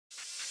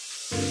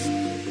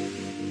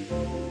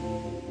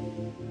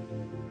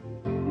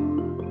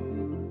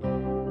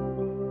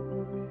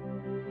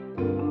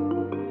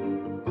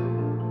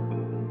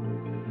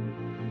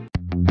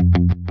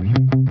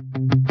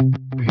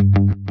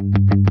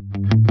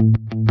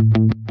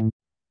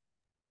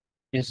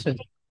Yes, sir.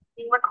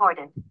 Being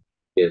recorded.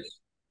 Yes.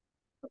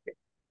 Okay.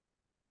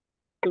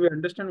 So we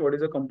understand what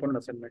is a component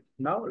assignment.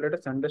 Now let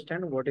us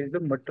understand what is the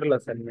material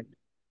assignment.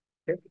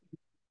 Okay.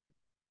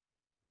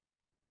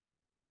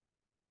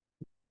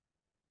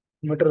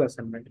 Material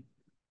assignment.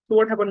 So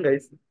what happened,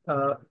 guys?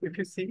 If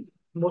you see,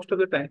 most of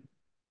the time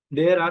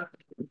there are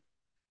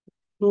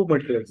two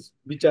materials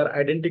which are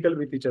identical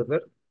with each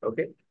other.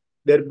 Okay.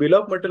 Their bill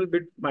of material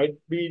bit might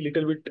be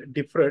little bit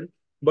different,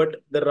 but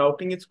the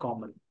routing is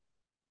common.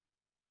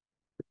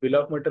 The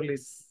bill of material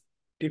is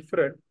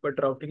different,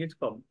 but routing is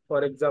common.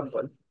 For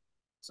example,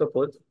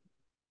 suppose,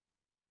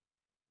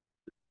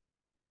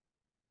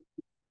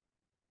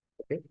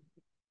 okay,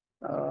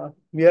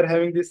 we are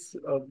having this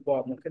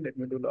bomb. Okay, let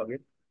me do login.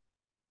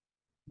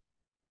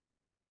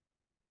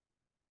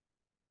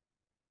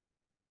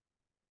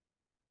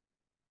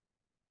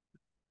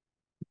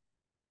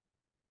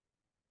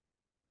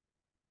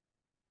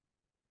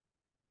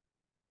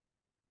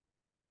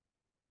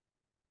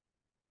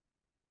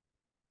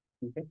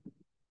 Okay.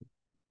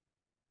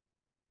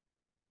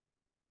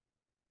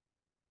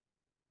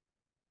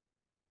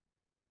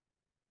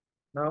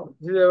 Now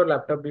this is our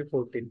laptop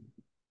B14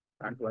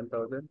 and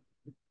 1000.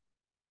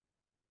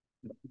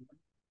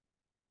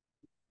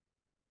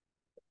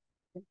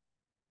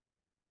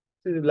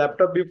 This is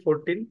laptop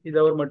B14 is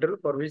our material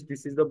for which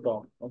this is the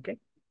bomb. Okay.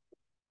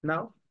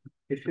 Now,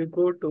 if you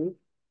go to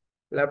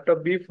laptop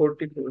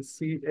B42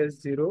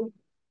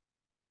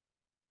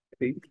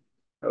 CS03,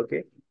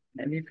 okay,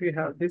 and if you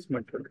have this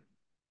material,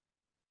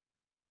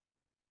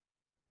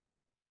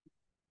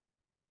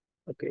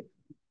 okay,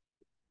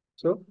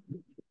 so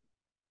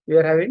we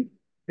are having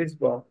this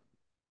bomb.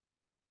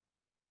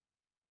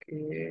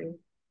 Okay.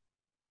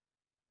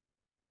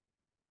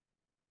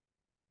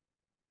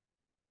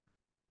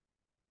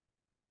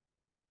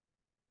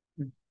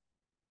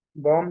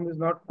 Bomb is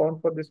not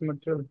found for this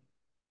material.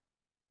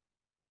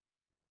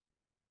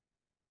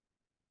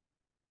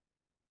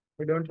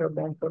 We don't have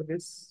bomb for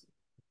this.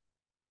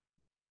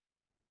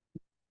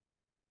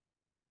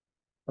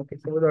 Okay,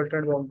 so the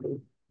alternate bomb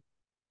too.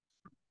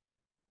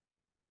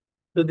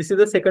 So this is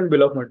the second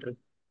bill of material.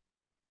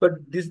 But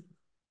this,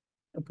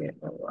 okay,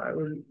 I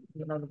will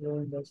not go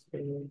in this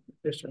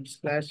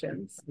just slash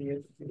n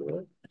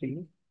CS03.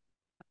 Okay,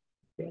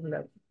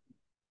 lab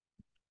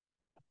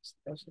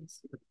slash n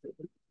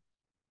CS03.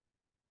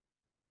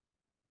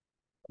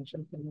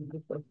 Function can be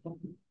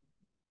performed.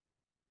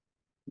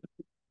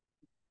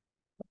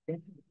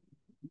 Okay.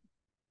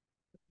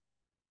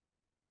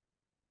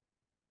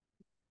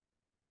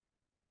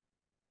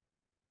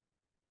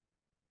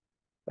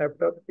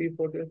 Laptop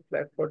P40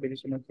 flag for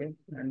deletion. Okay,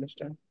 I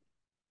understand.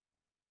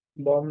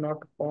 Bomb not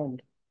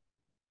found.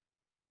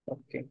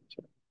 Okay,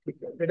 sure.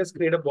 Let us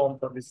create a bomb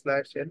for this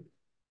slash n.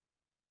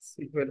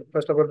 See, well,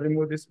 first of all,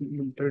 remove this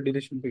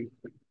deletion to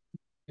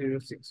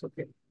 06.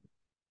 Okay,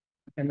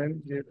 and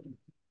then 0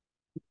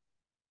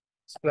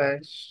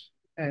 slash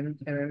n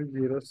and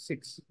then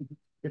 06.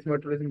 This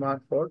material is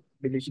marked for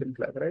deletion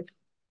flag, right?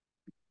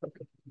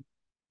 Okay.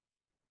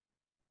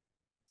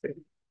 Save.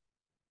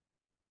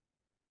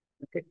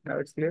 Okay, now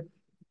it's clear.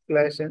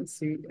 Slash n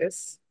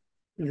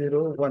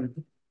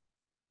CS01.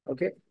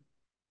 Okay,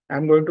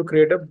 I'm going to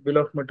create a bill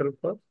of material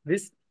for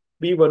this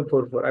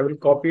B144. I will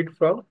copy it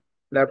from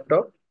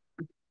laptop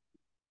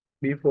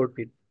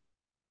B14.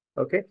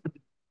 Okay,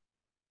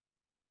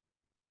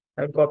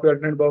 I will copy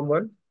alternate bomb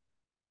 1.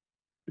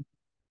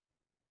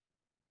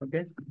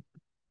 Okay,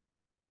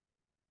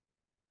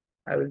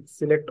 I will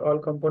select all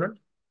component,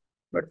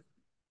 but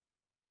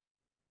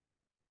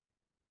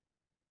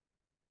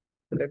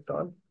select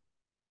all.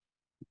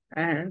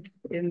 And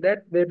in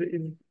that there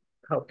is,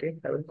 okay,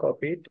 I will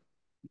copy it,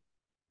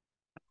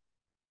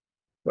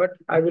 but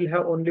I will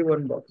have only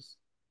one box.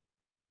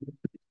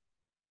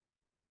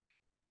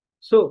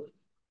 So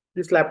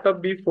this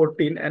laptop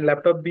B14 and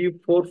laptop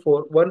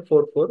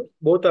B144,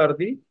 both are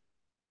the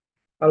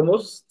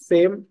almost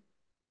same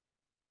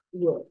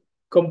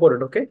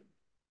component. Okay,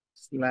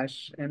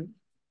 slash n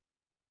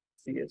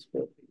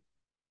CS4.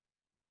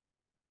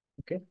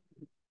 Okay,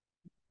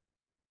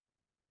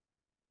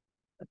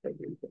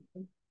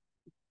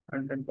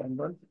 and then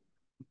one.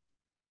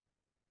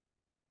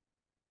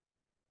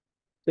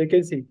 So you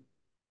can see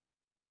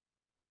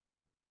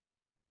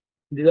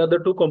these are the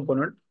two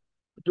components,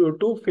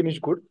 two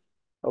finished good.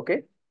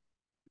 Okay,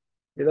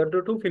 these are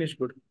the two finished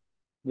good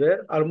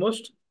where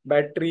almost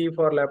battery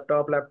for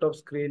laptop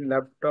screen,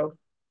 laptop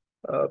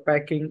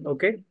packing,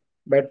 okay,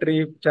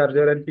 battery,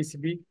 charger and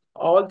PCB,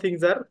 all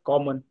things are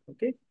common.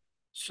 Okay,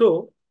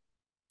 so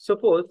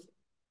suppose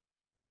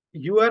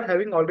you are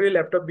having already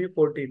laptop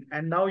B14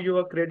 and now you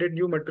have created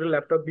new material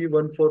laptop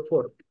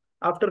B144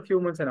 after a few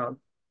months and all,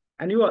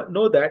 and you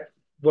know that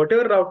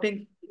whatever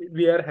routing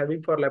we are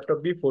having for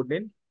laptop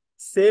B14,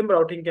 same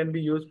routing can be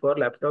used for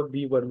laptop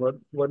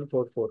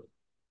B11144.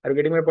 Are you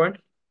getting my point,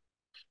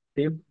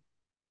 team?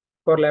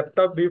 For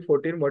laptop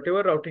B14,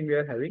 whatever routing we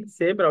are having,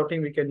 same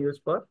routing we can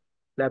use for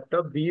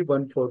laptop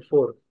B144.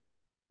 So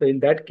in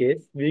that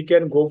case, we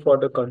can go for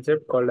the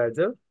concept called as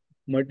a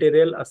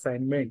material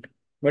assignment.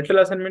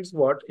 Material assignment is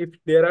what? If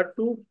there are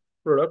two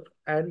products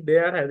and they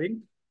are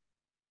having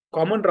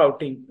common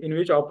routing in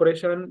which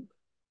operation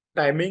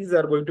timings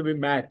are going to be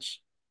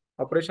matched,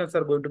 operations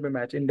are going to be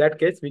matched. In that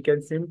case, we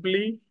can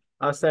simply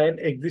assign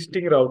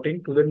existing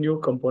routing to the new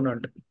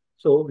component.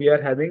 So we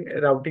are having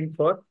routing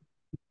for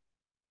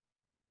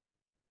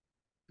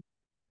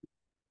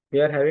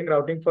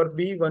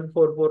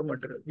B144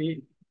 material.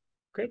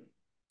 Okay.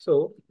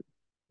 So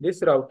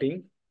this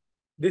routing,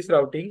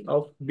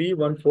 of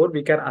B14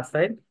 we can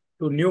assign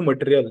to new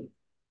material.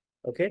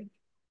 Okay.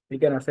 We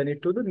can assign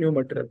it to the new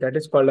material. That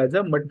is called as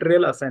a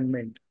material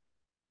assignment.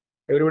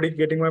 Everybody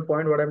getting my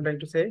point? What I'm trying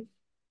to say?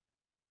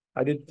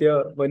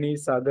 Aditya, Vani,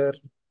 Sagar,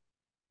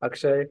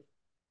 Akshay.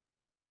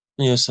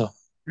 Yes, sir.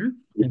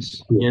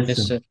 Yes. Yes, Yes,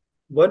 sir. sir.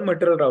 One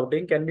material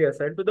routing can be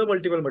assigned to the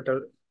multiple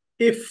material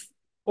if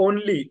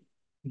only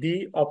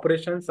the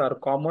operations are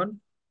common,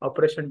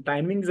 operation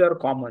timings are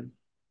common,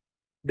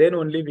 then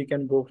only we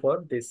can go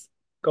for this.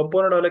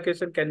 Component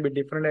allocation can be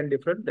different and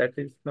different. That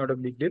is not a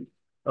big deal.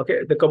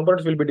 Okay, the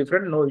components will be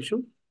different, no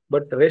issue.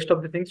 But the rest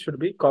of the things should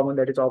be common.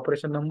 That is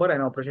operation number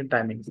and operation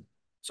timings.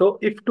 So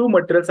if two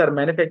materials are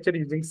manufactured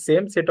using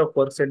same set of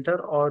work center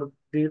or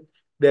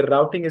their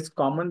routing is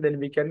common, then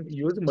we can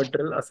use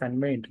material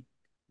assignment.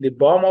 The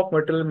BOM of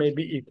material may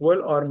be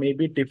equal or may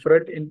be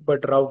different in,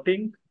 but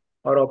routing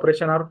or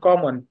operation are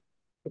common.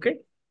 Okay,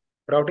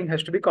 routing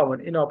has to be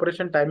common. In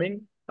operation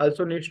timing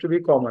also needs to be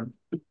common.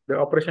 The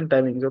operation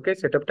timings, okay,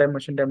 setup time,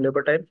 machine time,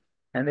 labor time,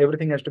 and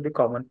everything has to be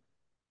common.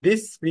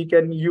 This we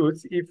can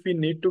use if we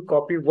need to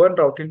copy one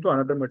routing to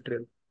another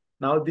material.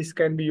 Now this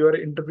can be your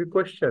interview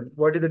question.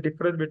 What is the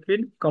difference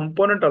between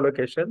component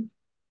allocation,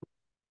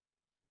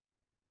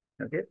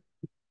 okay,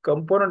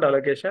 component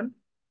allocation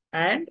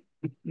and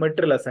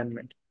material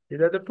assignment?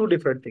 These are the two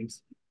different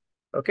things.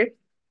 Okay,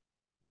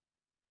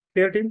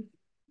 clear team?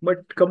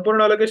 But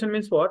component allocation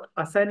means what?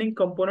 Assigning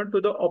component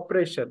to the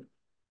operation,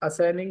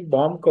 assigning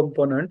BOM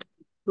component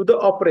to the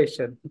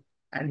operation.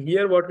 And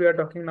here what we are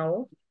talking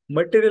now,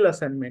 material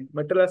assignment.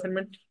 Material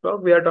assignment,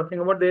 we are talking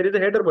about there is a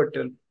header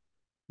material.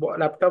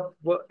 Laptop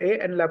A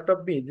and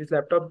laptop B. This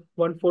laptop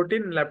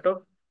 114 and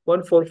laptop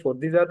 144.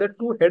 These are the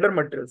two header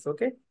materials.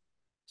 Okay.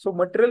 So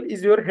material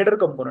is your header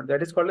component.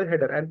 That is called a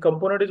header. And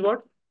component is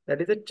what? That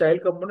is a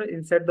child component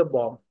inside the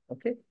BOM.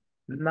 Okay.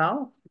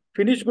 Now,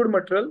 finished good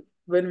material,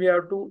 when we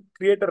have to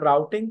create a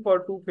routing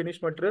for two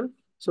finished material,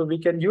 so we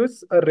can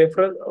use a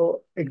reference or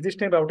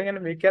existing routing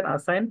and we can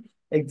assign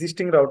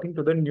existing routing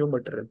to the new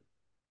material.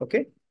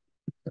 Okay.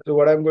 So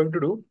what I'm going to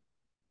do,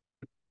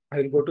 I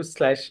will go to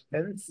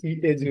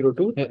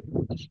 /NCA02. Yeah.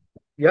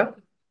 Yeah.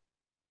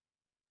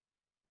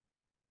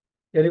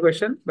 Any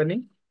question,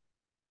 Bunny?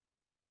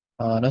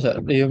 No,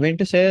 sir. You mean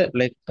to say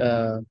like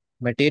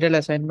material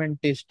assignment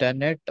is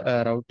done at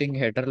routing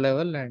header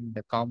level and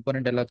the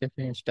component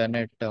allocation is done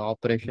at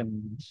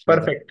operations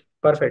level? Perfect.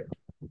 Perfect.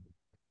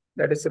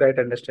 That is the right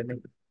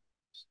understanding.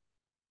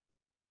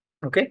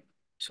 Okay.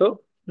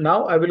 So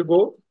now I will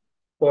go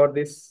for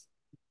this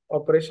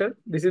operation.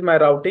 This is my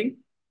routing.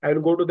 I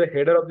will go to the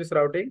header of this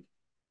routing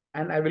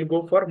and I will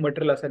go for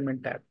material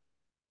assignment tab.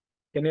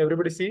 Can you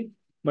everybody see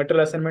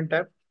material assignment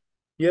tab?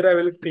 Here I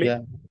will click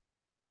Yeah.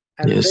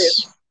 and then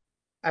Yes.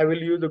 I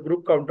will use the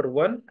group counter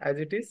 1 as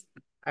it is.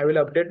 I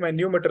will update my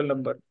new material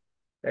number.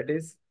 That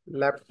is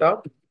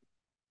laptop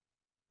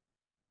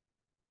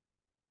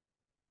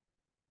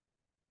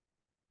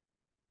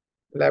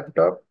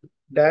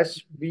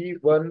dash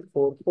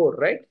B144,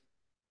 right?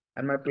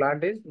 And my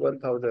plant is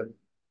 1000.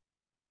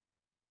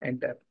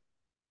 Enter.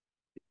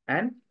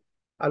 And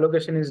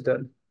allocation is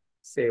done.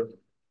 Save.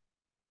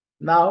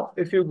 Now,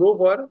 if you go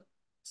for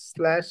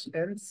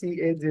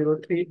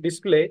 /NCA03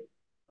 display,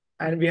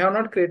 and we have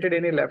not created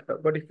any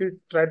laptop, but if you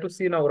try to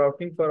see now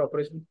routing for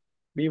operation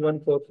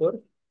B144,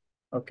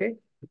 okay,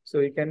 so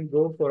you can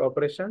go for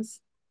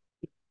operations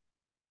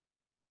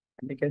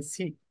and you can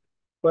see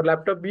for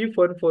laptop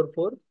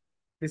B144,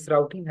 this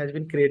routing has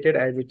been created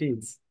as it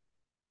is.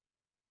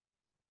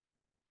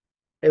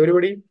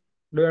 Everybody,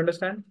 do you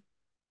understand?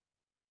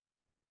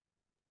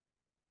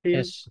 Team,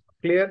 Yes.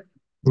 clear?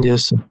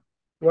 Yes, sir.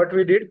 What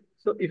we did?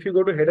 So if you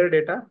go to header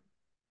data,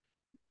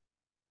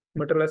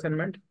 material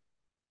assignment,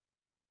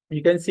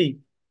 you can see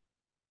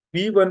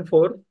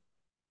B14,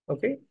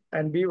 okay,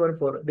 and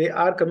B14, they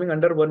are coming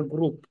under one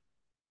group.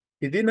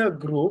 Within a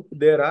group,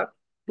 there are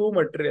two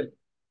material.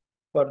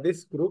 For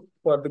this group,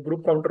 for the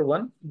group counter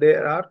 1,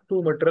 there are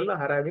two material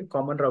are having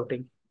common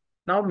routing.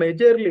 Now,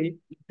 majorly,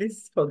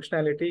 this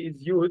functionality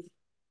is used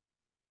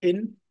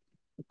in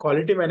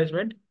quality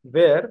management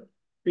where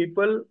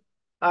people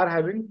are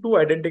having two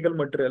identical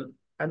material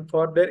and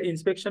for their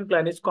inspection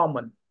plan is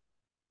common.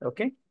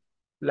 Okay.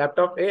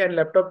 Laptop A and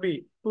laptop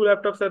B, two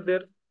laptops are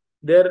there.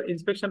 Their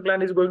inspection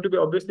plan is going to be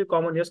obviously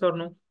common, yes or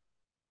no?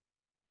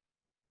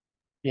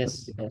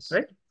 Yes. Yes.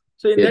 Right?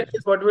 So in Yes. that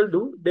case, what we'll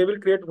do, they will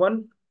create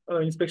one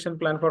inspection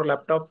plan for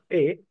laptop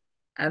A,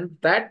 and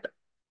that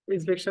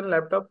inspection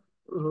laptop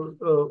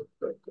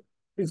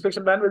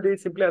inspection plan will be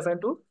simply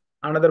assigned to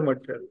another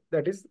material,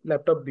 that is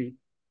laptop B.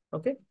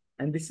 Okay,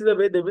 and this is the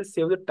way they will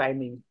save the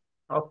timing.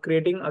 of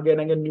creating again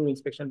new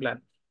inspection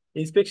plan.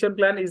 Inspection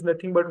plan is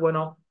nothing but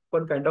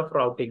one kind of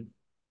routing.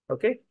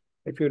 Okay,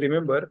 if you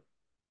remember,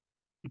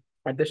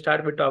 at the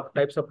start we talk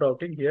types of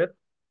routing. Here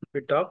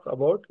we talk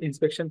about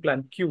inspection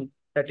plan Q.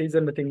 That is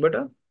nothing but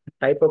a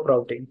type of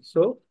routing.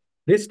 So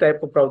this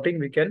type of routing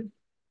we can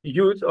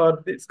use,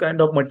 or this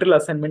kind of material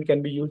assignment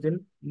can be used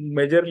in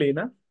majorly in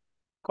a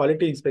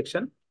quality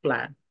inspection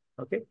plan.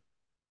 Okay,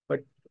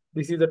 but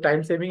this is a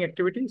time saving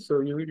activity,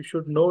 so you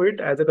should know it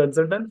as a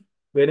consultant.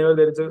 Whenever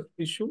there is a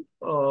issue,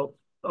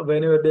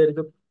 whenever there is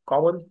a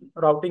common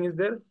routing is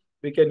there,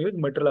 we can use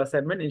material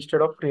assignment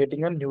instead of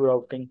creating a new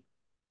routing.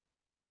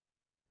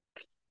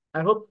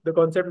 I hope the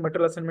concept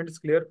material assignment is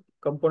clear.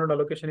 Component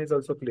allocation is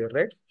also clear,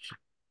 right?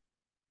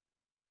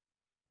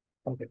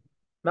 Okay.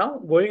 Now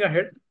going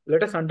ahead,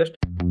 let us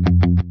understand